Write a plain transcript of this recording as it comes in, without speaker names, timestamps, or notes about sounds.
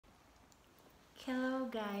Hello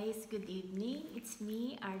guys, good evening. It's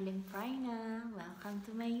me, Arlene Prina. Welcome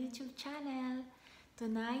to my YouTube channel.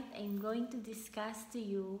 Tonight, I'm going to discuss to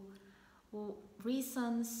you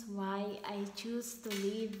reasons why I choose to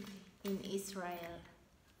live in Israel.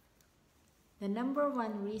 The number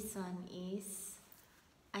one reason is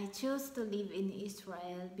I chose to live in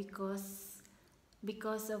Israel because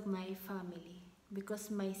of my family. Because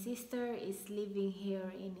my sister is living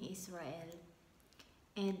here in Israel.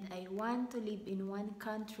 And I want to live in one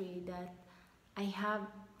country that I have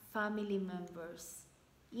family members.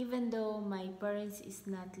 Even though my parents is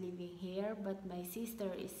not living here, but my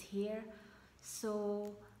sister is here,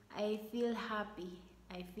 so I feel happy,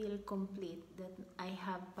 I feel complete that I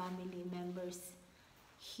have family members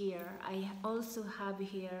here. I also have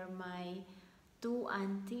here my two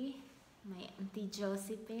auntie, my auntie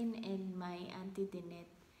Josephine and my auntie Dinette.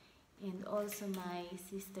 And also my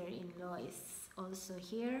sister-in-law is also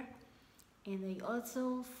here, and I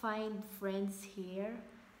also find friends here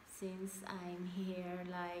since I'm here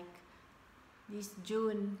like this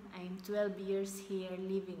June. I'm 12 years here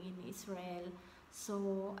living in Israel,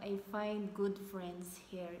 so I find good friends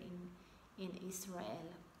here in Israel.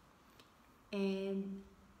 And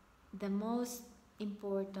the most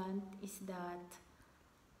important is that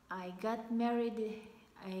I got married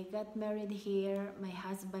here, my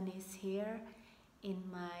husband is here,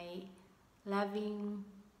 and my loving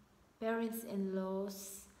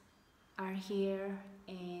parents-in-laws are here,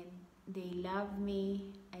 and they love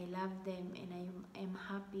me, I love them, and I'm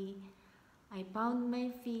happy. I found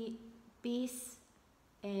my peace,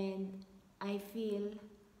 and I feel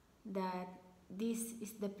that this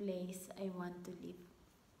is the place I want to live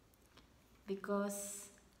because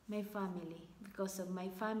of my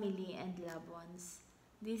family and loved ones.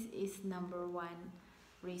 This is number one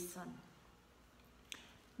reason.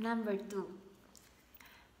 Number two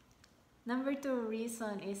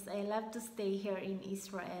reason is I love to stay here in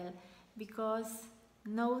Israel because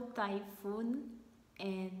no typhoon,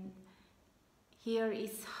 and here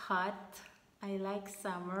is hot. I like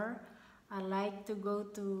summer. I like to go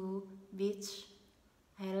to beach.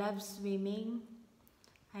 I love swimming.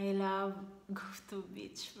 I love go to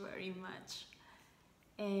beach very much.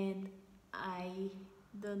 And I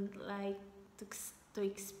don't like to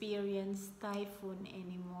experience typhoon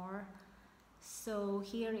anymore. So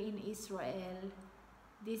here in Israel,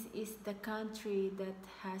 this is the country that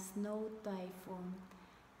has no typhoon,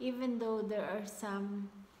 even though there are some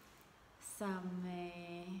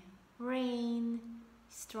rain,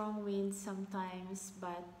 strong winds sometimes,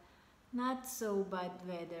 but not so bad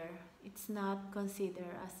weather. It's not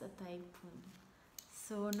considered as a typhoon.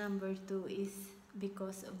 So number two is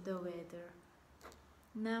because of the weather.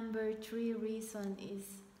 Number three reason is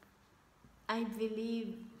I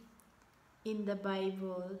believe in the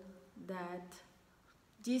Bible that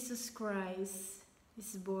Jesus Christ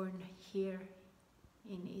is born here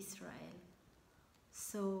in Israel.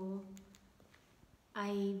 So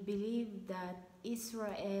I believe that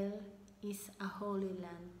Israel is a holy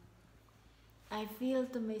land. I feel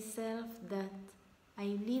to myself that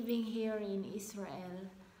I'm living here in Israel.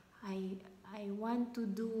 I want to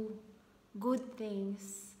do good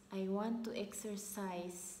things. I want to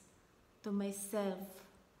exercise to myself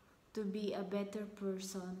to be a better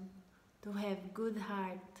person, to have good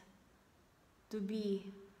heart, to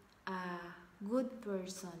be a good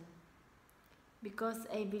person, because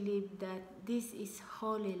I believe that this is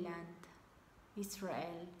Holy Land,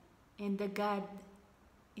 Israel, and the God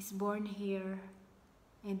is born here,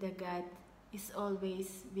 and the God is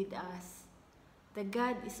always with us. The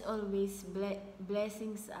God is always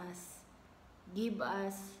blessing us, give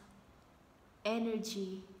us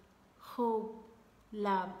energy, hope,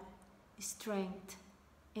 love, strength,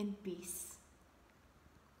 and peace.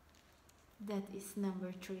 That is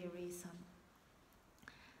number three reason.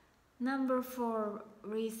 Number four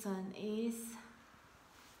reason is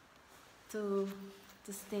to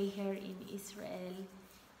stay here in Israel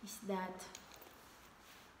is that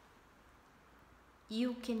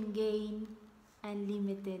you can gain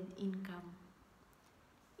unlimited income.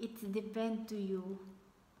 It depends to you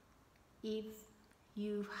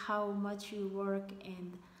how much you work,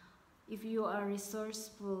 and if you are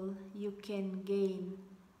resourceful, you can gain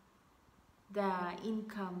the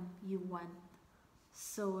income you want.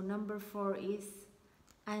 So number four is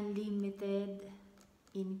unlimited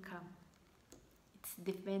income. It's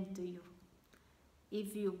depend to you.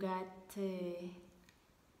 If you got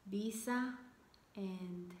visa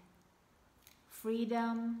and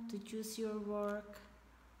freedom to choose your work,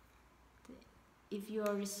 if you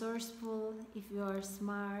are resourceful, if you are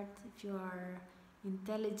smart, if you are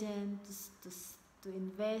intelligent to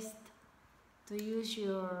invest, to use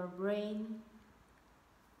your brain,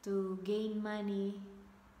 to gain money,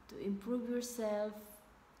 to improve yourself,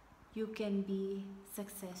 you can be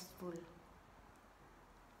successful.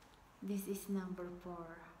 This is number 4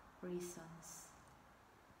 reasons.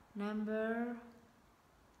 Number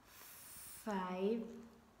 5,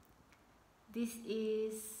 this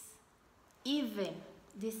is even.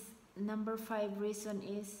 This number 5 reason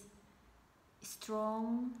is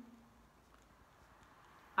strong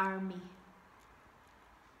army.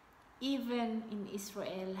 Even in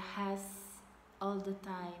Israel has all the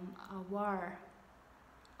time a war.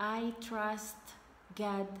 I trust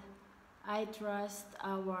God. I trust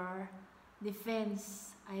our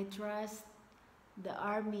defense. I trust the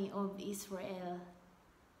army of Israel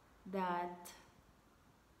that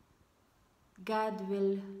God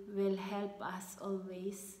will help us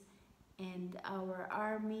always, and our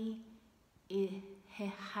army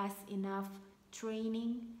has enough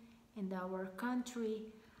training, and our country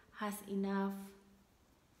has enough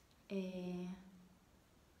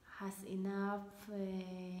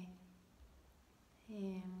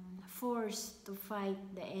force to fight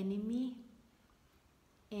the enemy,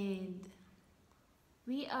 and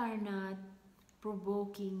we are not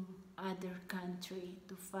provoking other country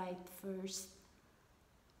to fight first.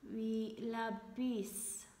 We love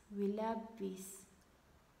peace. We love peace.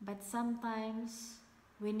 But sometimes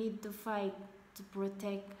we need to fight to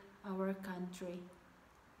protect our country.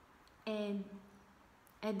 And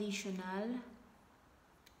additional,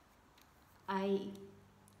 I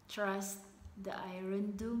trust the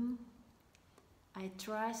Iron Dome. I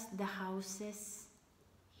trust the houses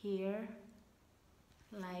here,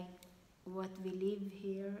 like what we live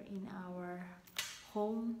here in our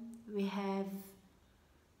home. We have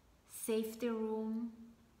safety room.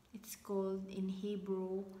 It's called in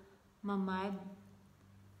Hebrew mamad.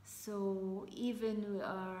 So even we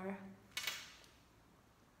are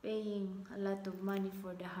paying a lot of money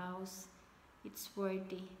for the house, it's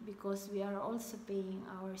worthy because we are also paying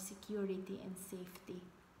our security and safety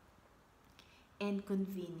and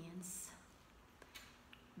convenience.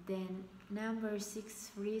 Then number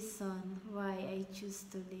 6 reason why I choose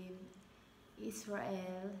to live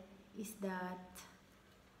Israel is that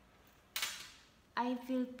I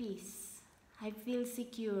feel peace. I feel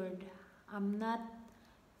secured. I'm not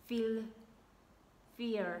feel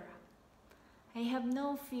fear. I have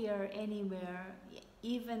no fear anywhere.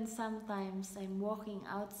 Even sometimes I'm walking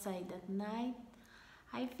outside at night,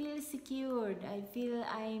 I feel secured. I feel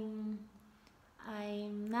I'm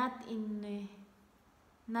not in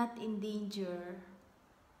danger.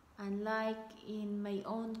 Unlike in my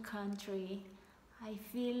own country, I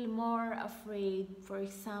feel more afraid, for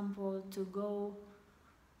example, to go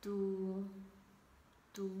to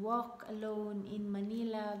walk alone in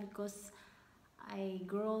Manila because I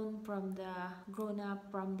grown up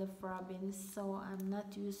from the province, so I'm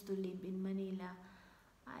not used to live in Manila.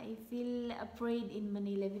 I feel afraid in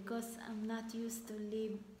Manila because I'm not used to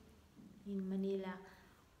live in Manila.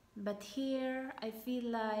 But here, I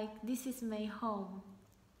feel like this is my home.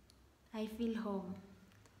 I feel home.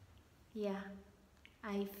 Yeah,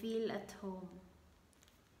 I feel at home.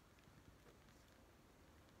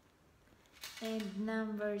 And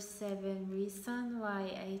number 7 reason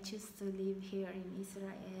why I choose to live here in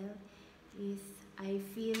Israel is I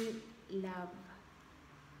feel love.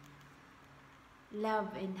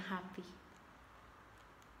 Love and happy.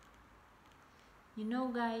 You know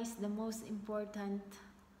guys, the most important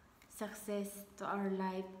success to our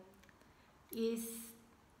life is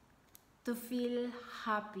to feel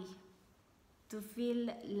happy, to feel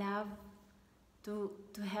love, to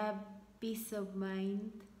have peace of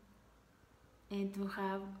mind, and to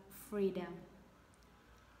have freedom.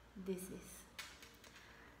 This is.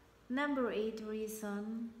 Number 8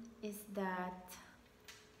 reason is that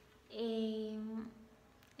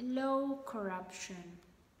low corruption.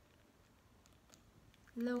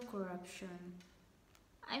 Low corruption.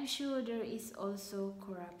 I'm sure there is also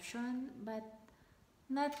corruption, but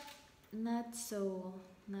not so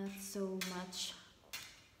much,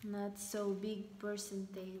 not so big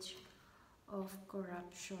percentage of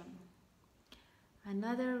corruption.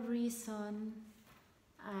 Another reason,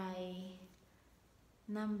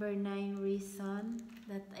 number 9 reason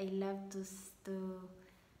that I love to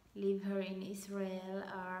live here in Israel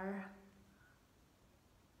are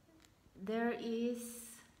there is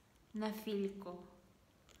NAFILCO.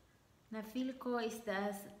 NAFILCO is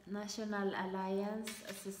the National Alliance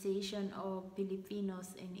Association of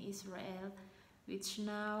Filipinos in Israel, which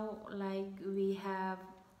now like we have,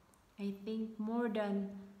 I think, more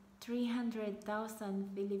than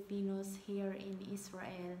 300,000 Filipinos here in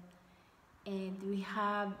Israel, and we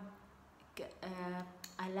have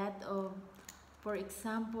a lot of, for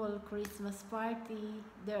example, Christmas party.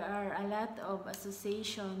 There are a lot of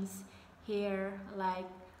associations here, like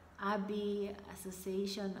ABI,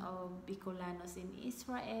 Association of Bicolanos in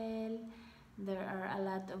Israel. There are a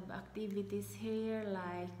lot of activities here,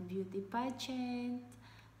 like beauty pageant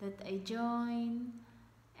that I join.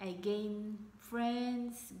 I gain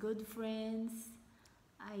friends, good friends.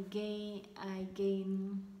 I gain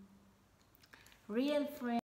real friends.